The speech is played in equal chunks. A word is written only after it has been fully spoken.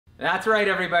That's right,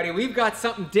 everybody. We've got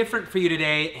something different for you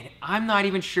today, and I'm not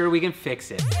even sure we can fix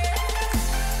it.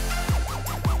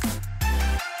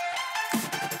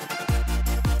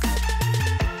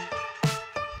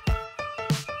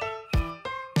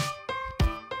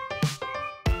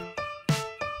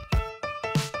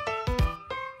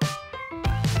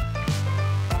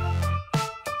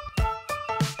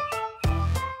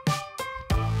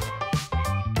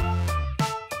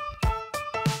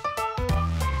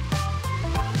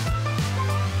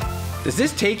 Does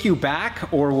this take you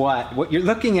back or what? What you're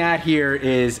looking at here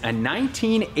is a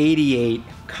 1988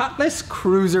 Cutlass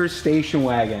Cruiser station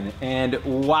wagon. And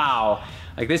wow,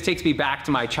 like this takes me back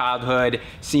to my childhood,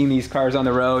 seeing these cars on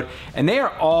the road. And they are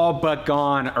all but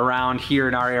gone around here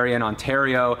in our area in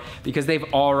Ontario because they've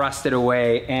all rusted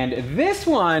away. And this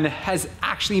one has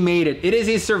actually made it. It is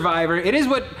a survivor. It is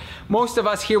what most of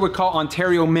us here would call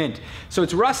Ontario mint. So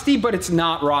it's rusty, but it's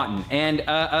not rotten. And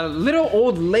a little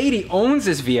old lady owns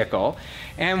this vehicle.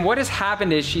 And what has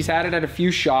happened is she's had it at a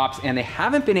few shops and they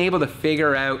haven't been able to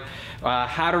figure out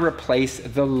how to replace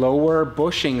the lower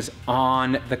bushings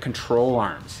on the control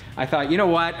arms. I thought, you know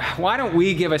what? Why don't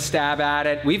we give a stab at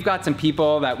it? We've got some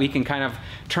people that we can kind of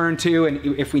turn to, and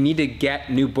if we need to get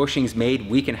new bushings made,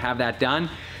 we can have that done.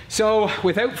 So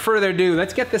without further ado,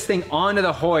 let's get this thing onto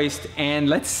the hoist and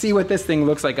let's see what this thing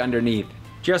looks like underneath.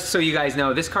 Just so you guys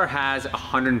know, this car has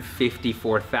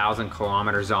 154,000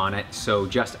 kilometers on it, so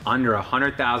just under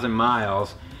 100,000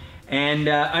 miles. And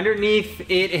underneath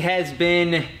it has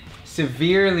been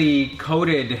severely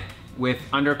coated with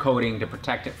undercoating to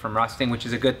protect it from rusting, which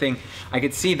is a good thing. I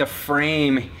could see the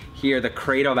frame here, the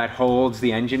cradle that holds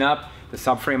the engine up, the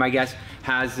subframe I guess,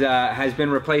 has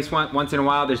been replaced once in a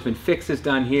while. There's been fixes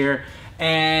done here.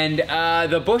 And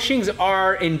the bushings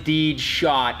are indeed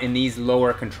shot in these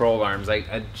lower control arms. Like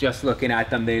just looking at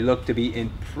them, they look to be in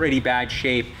pretty bad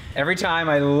shape. Every time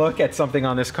I look at something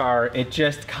on this car, it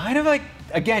just kind of like,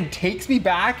 again, takes me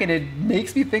back and it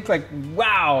makes me think like,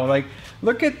 wow, like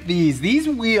look at these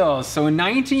wheels. So in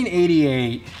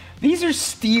 1988, these are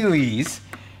Steelies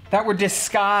that were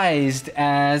disguised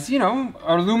as, you know,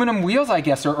 aluminum wheels, I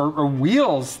guess, or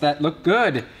wheels that look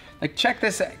good. Like check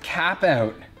this cap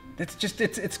out. It's just,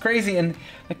 it's crazy. And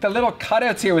like the little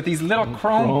cutouts here with these little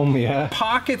chrome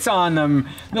pockets on them,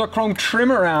 little chrome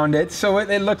trim around it, so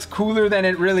it looks cooler than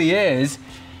it really is.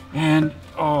 And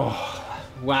oh,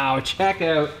 wow, check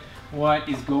out what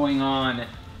is going on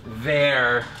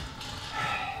there.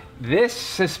 This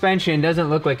suspension doesn't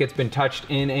look like it's been touched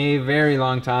in a very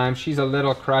long time. She's a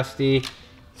little crusty.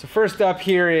 So first up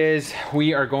here is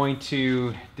we are going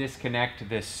to disconnect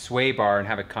this sway bar and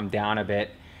have it come down a bit,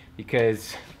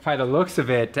 because by the looks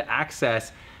of it, to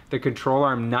access the control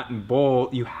arm nut and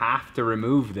bolt, you have to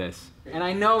remove this. And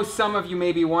I know some of you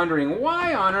may be wondering,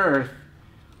 why on earth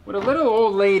would a little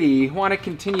old lady want to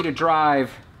continue to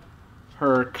drive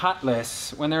her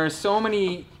Cutlass when there are so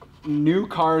many new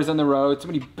cars on the road, so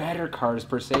many better cars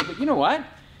per se? But you know what?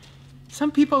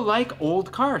 Some people like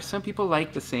old cars. Some people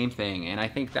like the same thing. And I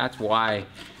think that's why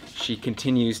she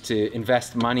continues to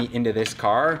invest money into this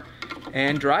car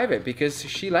and drive it, because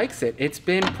she likes it. It's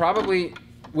been probably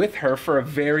with her for a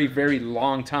very, very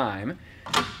long time.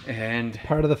 And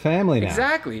part of the family now.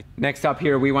 Exactly. Next up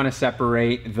here, we want to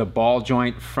separate the ball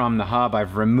joint from the hub.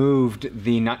 I've removed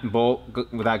the nut and bolt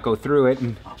that go through it.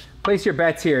 And place your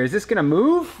bets here. Is this gonna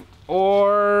move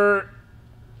or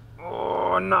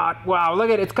not? Wow, look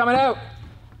at it, it's coming out.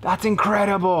 That's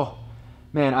incredible.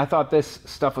 Man, I thought this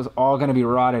stuff was all gonna be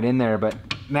rotted in there, but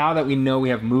now that we know we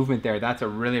have movement there, that's a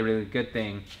really, really good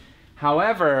thing.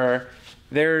 However,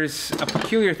 there's a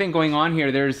peculiar thing going on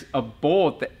here. There's a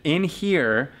bolt in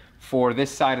here for this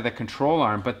side of the control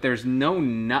arm, but there's no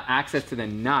nut access to the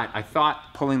nut. I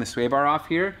thought pulling the sway bar off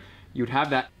here, you'd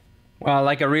have that. Well,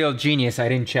 like a real genius, I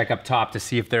didn't check up top to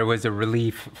see if there was a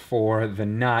relief for the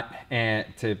nut and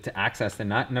to access the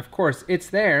nut. And of course it's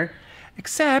there,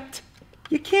 except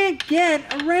you can't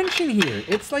get a wrench in here.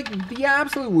 It's like the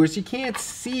absolute worst. You can't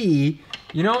see,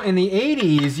 you know, in the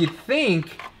 80s, you'd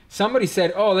think somebody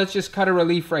said, oh, let's just cut a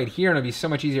relief right here and it'll be so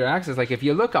much easier to access. Like if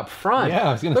you look up front, yeah,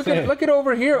 I was gonna say. Look at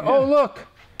over here. Yeah. Oh, look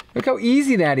how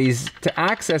easy that is to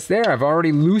access there. I've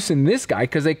already loosened this guy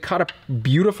because they cut a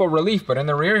beautiful relief. But in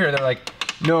the rear here, they're like,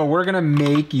 no, we're gonna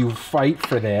make you fight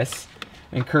for this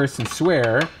and curse and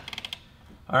swear.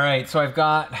 All right, so I've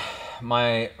got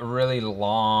my really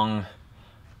long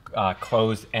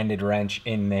closed-ended wrench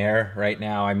in there right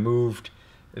now. I moved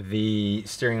the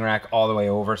steering rack all the way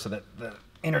over so that the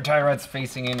inner tie rod's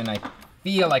facing in, and I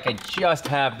feel like I just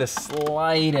have the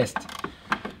slightest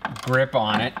grip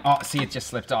on it. Oh, see, it just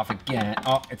slipped off again.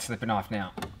 Oh, it's slipping off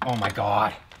now. Oh my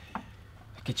God.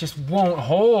 it just won't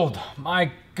hold. My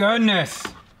goodness.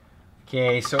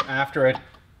 Okay, so after a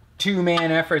two-man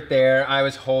effort there, I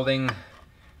was holding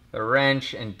the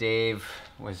wrench and Dave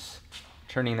was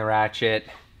turning the ratchet.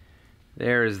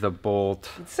 There's the bolt.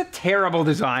 It's a terrible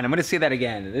design. I'm gonna say that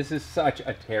again. This is such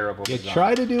a terrible design. You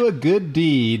try to do a good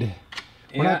deed.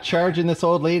 We're not charging this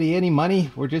old lady any money.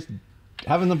 We're just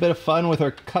having a bit of fun with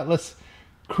her Cutlass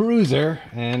Cruiser,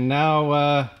 and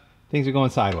now things are going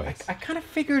sideways. I kind of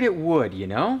figured it would, you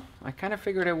know? I kind of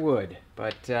figured it would.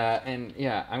 But, and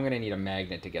yeah, I'm gonna need a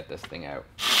magnet to get this thing out.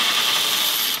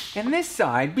 And this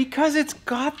side, because it's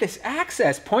got this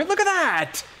access point, look at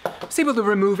that! I was able to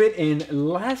remove it in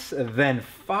less than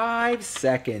 5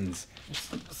 seconds.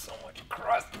 There's so much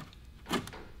crust.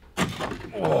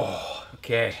 Oh,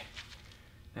 okay.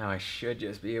 Now I should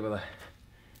just be able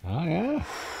to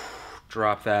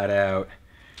drop that out.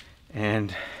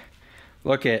 And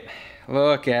look at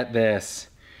this.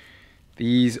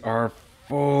 These are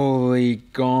fully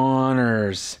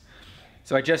goners.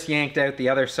 So I just yanked out the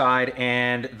other side,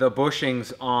 and the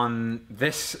bushings on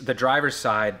this, the driver's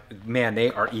side, man,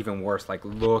 they are even worse. Like,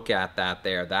 look at that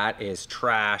there. That is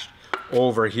trashed.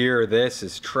 Over here, this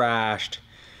is trashed.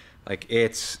 Like,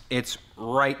 it's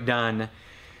right done.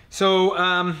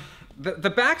 So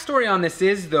the backstory on this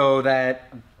is, though,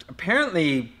 that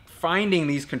apparently finding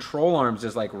these control arms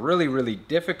is like really, really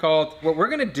difficult. What we're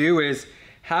gonna do is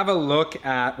have a look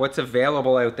at what's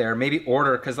available out there, maybe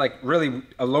order, because like really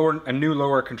a new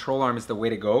lower control arm is the way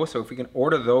to go. So if we can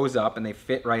order those up and they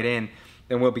fit right in,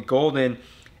 then we'll be golden.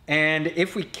 And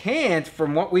if we can't,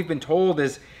 from what we've been told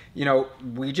is, you know,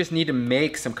 we just need to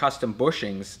make some custom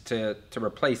bushings to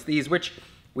replace these, which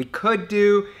we could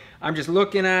do. I'm just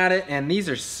looking at it and these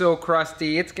are so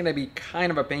crusty. It's gonna be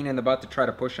kind of a pain in the butt to try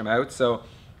to push them out. So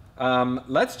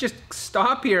let's just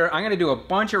stop here. I'm gonna do a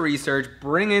bunch of research,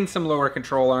 bring in some lower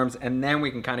control arms, and then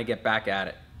we can kind of get back at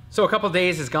it. So a couple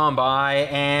days has gone by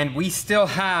and we still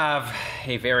have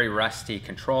a very rusty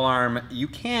control arm. You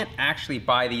can't actually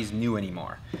buy these new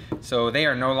anymore. So they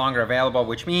are no longer available,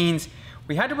 which means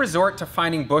we had to resort to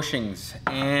finding bushings.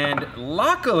 And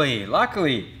luckily,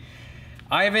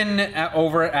 Ivan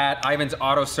over at Ivan's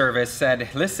Auto Service said,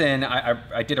 listen,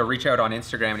 I did a reach out on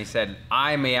Instagram and he said,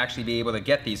 I may actually be able to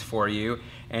get these for you.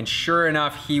 And sure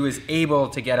enough, he was able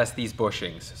to get us these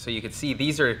bushings. So you can see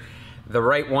these are the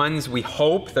right ones. We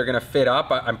hope they're gonna fit up.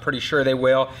 I'm pretty sure they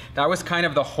will. That was kind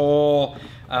of the whole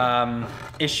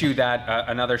issue that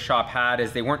another shop had,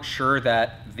 is they weren't sure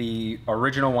that the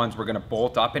original ones were gonna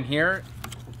bolt up in here.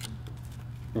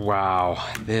 Wow,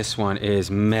 this one is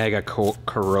mega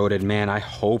corroded. Man, I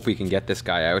hope we can get this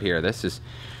guy out here. This is,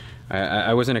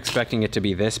 I wasn't expecting it to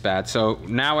be this bad. So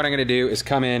now what I'm gonna do is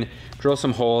come in, drill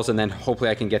some holes, and then hopefully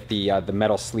I can get the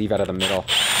metal sleeve out of the middle.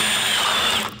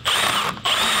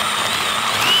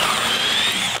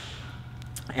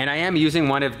 And I am using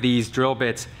one of these drill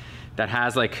bits that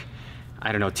has like,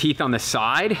 I don't know, teeth on the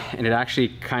side, and it actually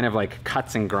kind of like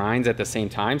cuts and grinds at the same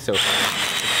time. So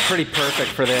it's pretty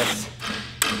perfect for this.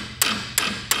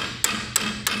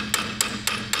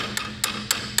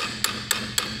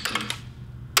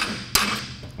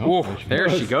 Oh, there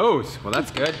she goes. Well, that's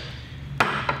good.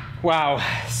 Wow,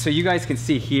 so you guys can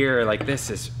see here, like this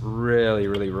is really,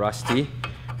 really rusty,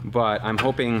 but I'm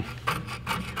hoping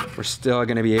we're still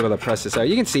gonna be able to press this out.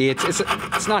 You can see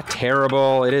it's not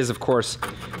terrible. It is, of course,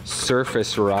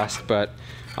 surface rust, but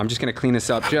I'm just gonna clean this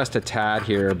up just a tad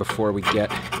here before we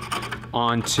get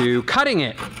onto cutting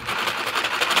it.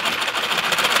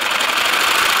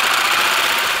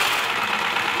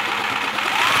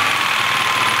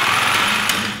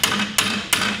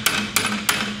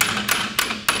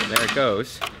 There it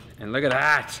goes, and look at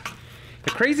that.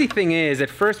 The crazy thing is, at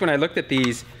first when I looked at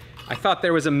these, I thought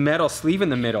there was a metal sleeve in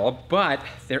the middle, but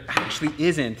there actually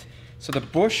isn't. So the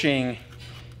bushing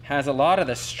has a lot of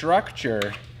the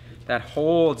structure that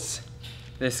holds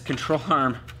this control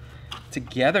arm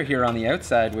together here on the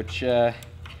outside, which is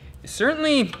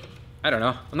certainly, I don't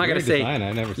know, I'm not gonna say.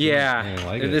 I've never seen anything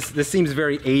like it. This seems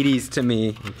very 80s to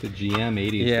me. It's a GM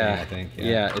 80s thing, I think.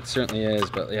 Yeah, it certainly is,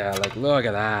 but yeah, like look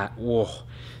at that. Whoa.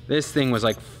 This thing was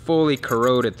like fully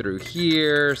corroded through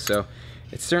here, so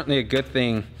it's certainly a good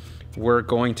thing we're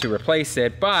going to replace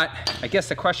it. But I guess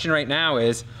the question right now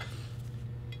is,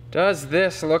 does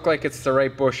this look like it's the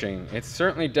right bushing? It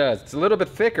certainly does. It's a little bit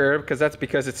thicker because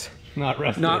it's not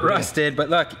rusted. Not rusted, but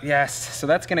look, yes. So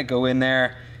that's gonna go in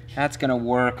there. That's gonna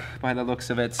work by the looks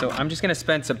of it. So I'm just gonna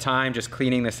spend some time just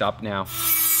cleaning this up now.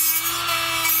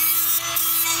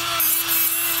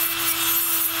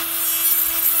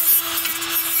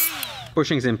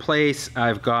 Bushing's in place.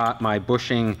 I've got my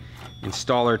bushing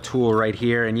installer tool right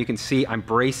here, and you can see I'm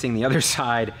bracing the other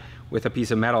side with a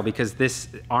piece of metal because this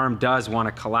arm does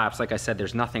want to collapse. Like I said,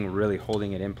 there's nothing really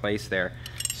holding it in place there.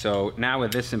 So now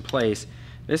with this in place,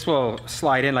 this will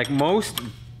slide in. Like most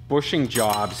bushing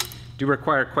jobs do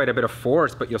require quite a bit of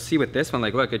force, but you'll see with this one,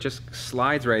 like look, it just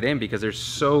slides right in because there's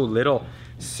so little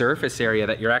surface area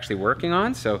that you're actually working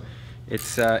on. So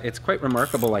it's quite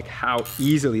remarkable like how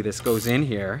easily this goes in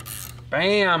here.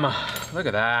 Bam, look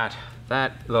at that.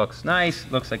 That looks nice,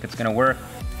 looks like it's gonna work.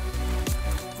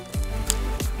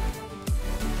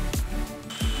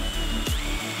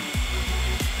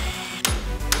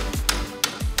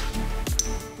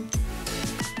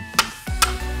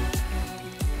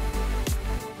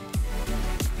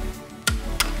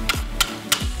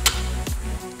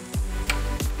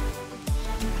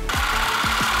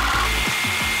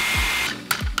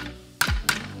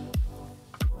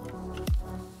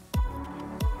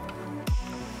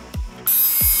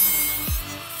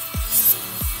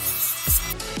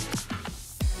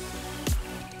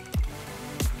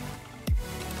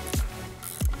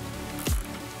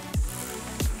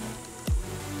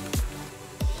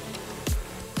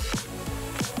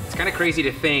 It's kind of crazy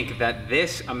to think that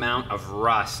this amount of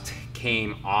rust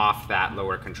came off that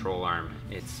lower control arm.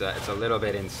 It's a little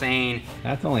bit insane.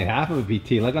 That's only half of a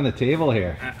PT. Look on the table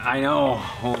here. I know.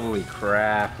 Holy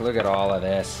crap. Look at all of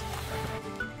this.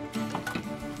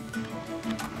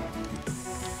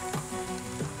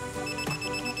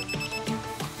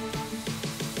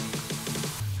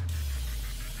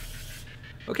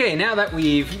 Okay, now that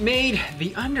we've made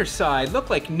the underside look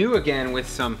like new again with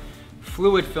some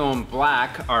fluid film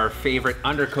black, our favorite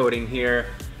undercoating here,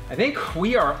 I think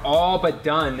we are all but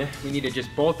done. We need to just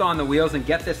bolt on the wheels and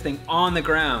get this thing on the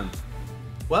ground.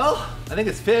 Well, I think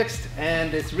it's fixed,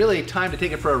 and it's really time to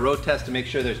take it for a road test to make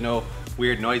sure there's no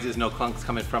weird noises, no clunks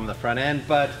coming from the front end.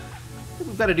 But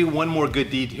we've got to do one more good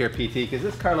deed here, PT, because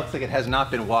this car looks like it has not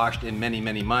been washed in many,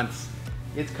 many months.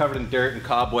 It's covered in dirt and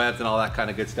cobwebs and all that kind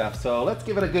of good stuff. So let's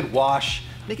give it a good wash,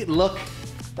 make it look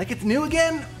like it's new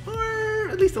again, or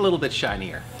at least a little bit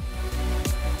shinier.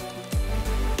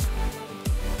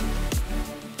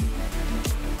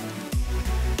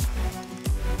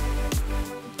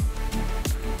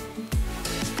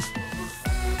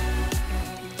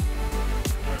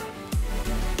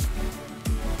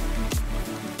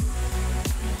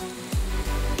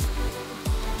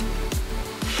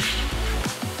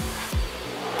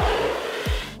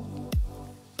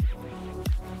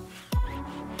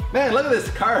 Man, look at this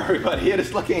car, everybody. It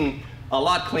is looking a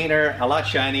lot cleaner, a lot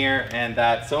shinier, and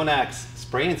that Sonax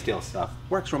spray and steel stuff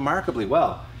works remarkably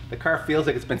well. The car feels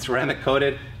like it's been ceramic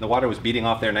coated. The water was beating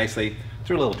off there nicely.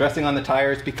 Threw a little dressing on the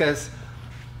tires because,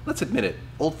 let's admit it,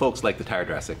 old folks like the tire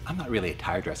dressing. I'm not really a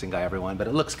tire dressing guy, everyone, but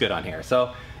it looks good on here.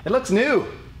 So it looks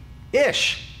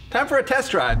new-ish. Time for a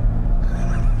test drive.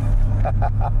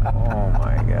 Oh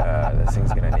my God, this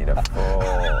thing's gonna need a full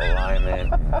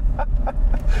alignment.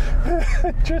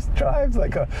 It just drives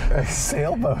like a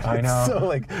sailboat. I know. It's so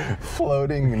like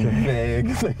floating and vague.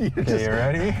 Like You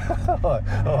ready?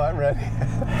 Oh, I'm ready.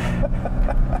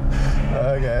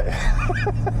 Okay.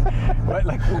 What?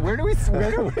 Like,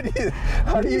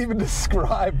 how do you even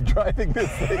describe driving this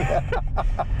thing?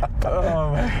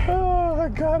 Oh my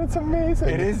God, it's amazing.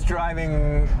 It is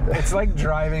driving. It's like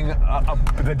driving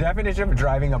the definition of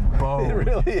driving a boat. It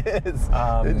really is.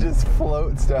 It just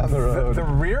floats down the road. The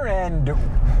rear end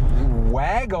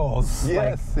waggles.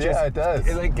 Yes, like, yeah, it does.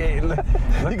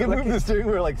 You can move the steering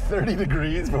wheel like 30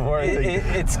 degrees before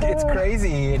it's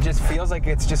crazy. It just feels like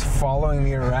it's just following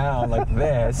me around like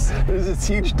this. There's this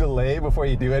huge delay before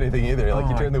you do anything either. Like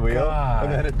you turn the wheel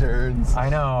and then it turns. I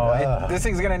know. This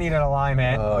thing's gonna need an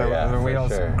alignment. Oh, the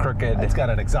wheel's crooked. It's got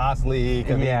an exhaust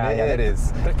leak. I mean, it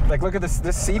is. Like look at this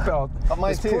seatbelt.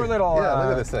 Mine too. Poor little. Yeah,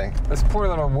 look at this thing. This poor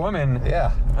little woman.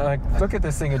 Yeah. Like look at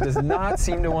this thing. It does not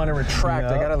seem to want to retract.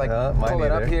 I gotta like pull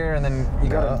it up here and then you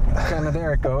gotta kind of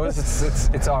there it goes.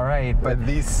 It's all right. But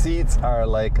these seats are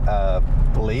like a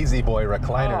lazy boy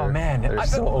recliner. Oh man, they're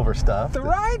so overstuffed. The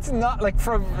ride's not like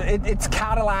it's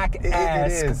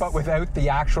Cadillac-esque, but without the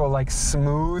actual like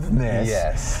smoothness.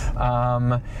 Yes.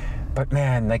 But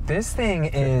man, like this thing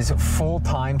is full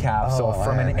time capsule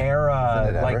from an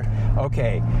era like,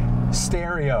 okay,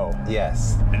 stereo.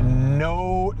 Yes.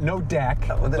 No deck.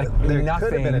 There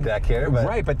could have been a deck here, but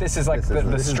right. But this is like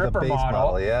the stripper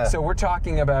model. Yeah. So we're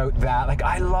talking about that. Like,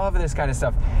 I love this kind of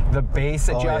stuff. The bass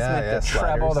adjustment, the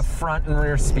treble, the front and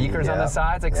rear speakers on the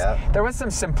sides. Like, there was some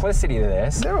simplicity to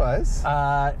this. There was.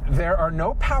 There are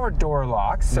no power door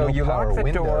locks, so you lock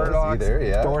the door locks.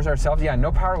 Doors ourselves. Yeah,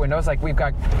 no power windows. Like, we've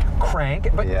got crank,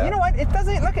 but you know what? It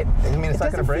doesn't look. I mean, it's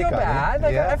not going to break feel bad.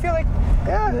 Like, I feel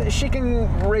like she can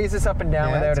raise this up and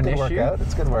down without an issue.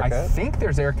 It's good workout. I think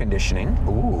there's air conditioning.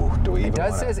 Ooh, do we even It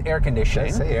does says air conditioning. It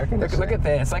does say air conditioning. Look at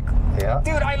this. Like,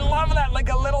 dude, I love that. Like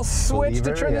a little switch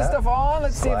to turn this stuff on.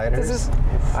 Let's see if this is.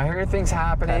 I hear things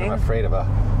happening. I'm afraid of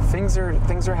things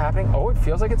are happening. Oh, it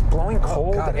feels like it's blowing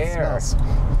cold air. It smells.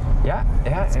 Yeah.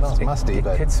 It smells musty, it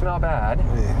but could smell bad.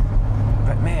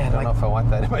 But man, I don't know if I want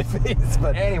that in my face.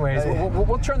 But anyways,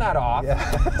 we'll turn that off.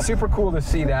 Super cool to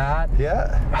see that.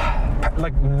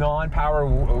 Like non-power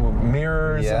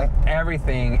mirrors. Like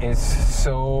everything is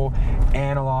so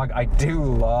analog. I do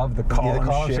love the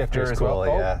column shifter as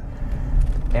well.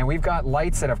 And we've got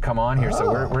lights that have come on here,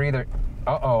 so we're either.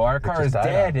 Our car is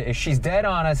dead. She's dead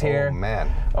on us here. Oh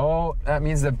man. Oh, that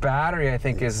means the battery, I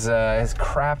think, is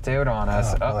crapped out on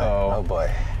us. Oh boy.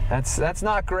 That's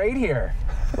not great here.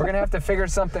 We're gonna have to figure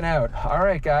something out. All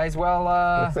right, guys. Well,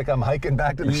 looks like I'm hiking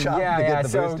back to the shop to get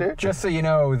the booster. Just so you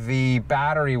know, the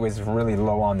battery was really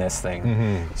low on this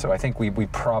thing. So I think we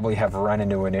probably have run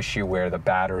into an issue where the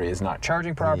battery is not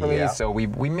charging properly. So we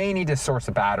may need to source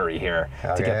a battery here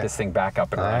to get this thing back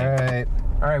up and running.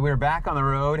 All right, we're back on the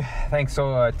road. Thanks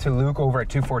to Luke over at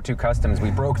 242 Customs.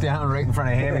 We broke down right in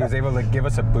front of him. He was able to give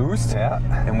us a boost.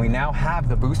 And we now have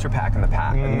the booster pack in the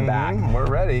back. We're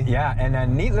ready. Yeah, and a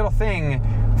neat little thing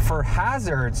for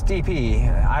hazards, DP.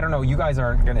 I don't know, you guys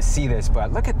aren't gonna see this,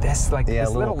 but look at this, like this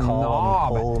little knob.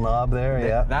 Pull knob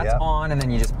there, That's on, and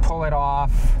then you just pull it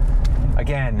off.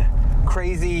 Again,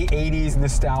 crazy 80s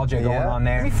nostalgia going on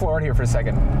there. Let me floor it here for a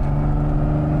second.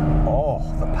 Oh,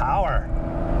 the power.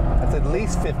 That's at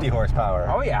least 50 horsepower.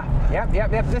 Oh yeah, yep.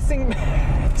 This thing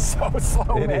is so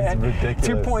slow, man. It is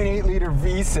ridiculous. 2.8 liter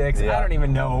V6. I don't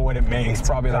even know what it makes. It's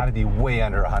probably got to be way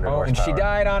under 100 horsepower. And she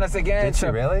died on us again. Did she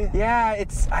really? Yeah,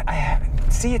 it's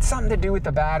something to do with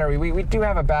the battery. We do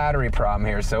have a battery problem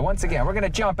here. So once again, we're gonna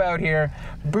jump out here,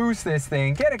 boost this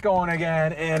thing, get it going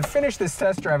again, and finish this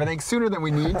test drive, I think, sooner than we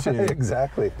need to.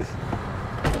 Exactly.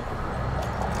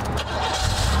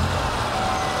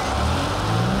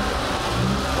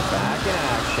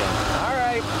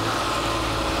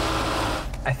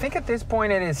 I think at this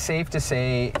point it is safe to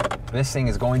say this thing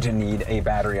is going to need a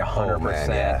battery 100%. Oh, man,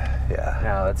 yeah.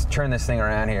 Now let's turn this thing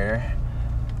around here.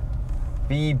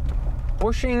 The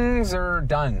bushings are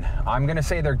done. I'm gonna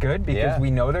say they're good because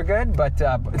we know they're good, but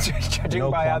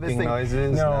judging by how this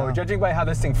thing judging by how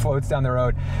this thing floats down the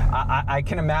road, I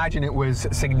can imagine it was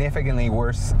significantly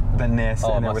worse than this,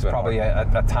 and there was probably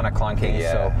a ton of clunking.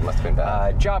 Yeah, so must have been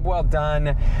bad. Job well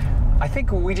done. I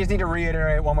think we just need to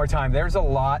reiterate one more time. There's a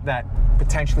lot that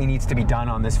potentially needs to be done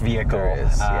on this vehicle. There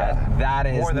is, that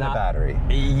is more than a battery.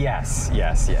 Yes.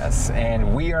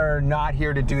 And we are not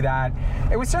here to do that.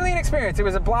 It was certainly an experience. It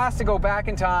was a blast to go back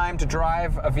in time, to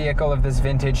drive a vehicle of this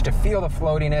vintage, to feel the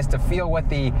floatiness, to feel what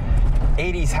the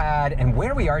 80s had and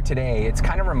where we are today. It's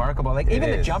kind of remarkable. Like even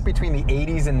the jump between the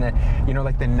 80s and the,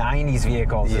 like the 90s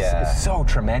vehicles is so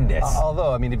tremendous.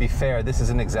 Although, I mean, to be fair, this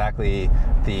isn't exactly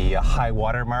the high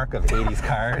water mark of 80s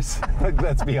cars.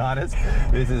 Let's be honest.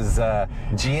 This is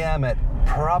GM at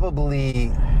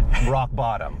probably rock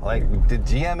bottom. Like, did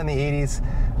GM in the 80s,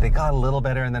 they got a little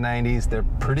better in the 90s. They're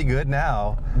pretty good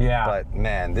now. Yeah. But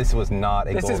man, this was not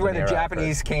a golden era. This is where the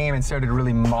Japanese came and started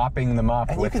really mopping them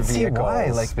up with the vehicles. And you can see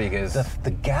why, like, because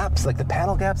the gaps, like the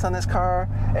panel gaps on this car,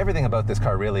 everything about this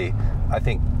car really, I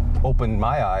think, opened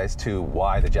my eyes to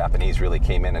why the Japanese really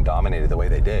came in and dominated the way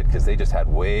they did, because they just had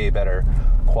way better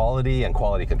quality and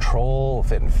quality control,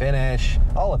 fit and finish,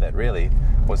 all of it really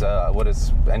was what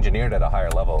is engineered at a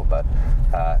higher level. But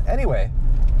anyway,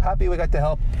 happy we got to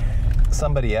help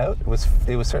somebody out. It was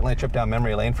certainly a trip down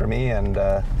memory lane for me, and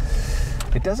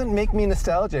it doesn't make me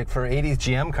nostalgic for 80s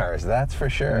GM cars, that's for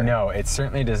sure. No, it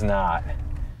certainly does not.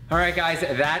 All right, guys,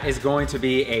 that is going to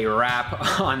be a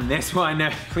wrap on this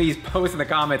one. Please post in the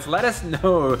comments. Let us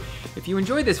know if you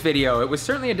enjoyed this video. It was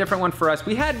certainly a different one for us.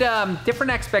 We had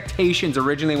different expectations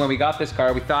originally when we got this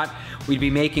car. We thought we'd be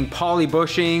making poly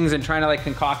bushings and trying to like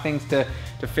concoct things to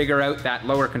figure out that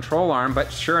lower control arm,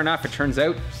 but sure enough, it turns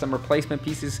out some replacement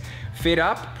pieces fit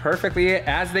up perfectly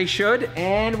as they should,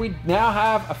 and we now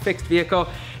have a fixed vehicle.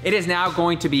 It is now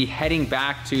going to be heading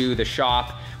back to the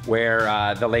shop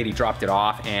where the lady dropped it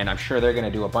off, and I'm sure they're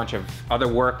gonna do a bunch of other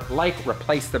work, like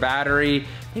replace the battery,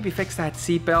 maybe fix that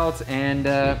seatbelt, and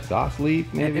exhaust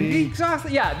leak, maybe. And the exhaust,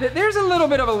 yeah, there's a little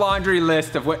bit of a laundry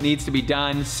list of what needs to be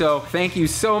done. So thank you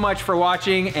so much for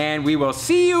watching, and we will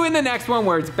see you in the next one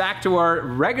where it's back to our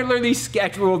regularly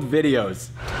scheduled videos.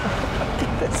 Look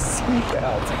at the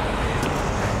seatbelt.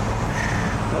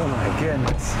 Oh my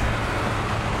goodness.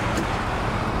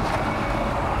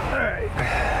 All right.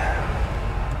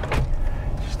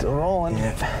 Still rolling.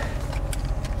 Yeah.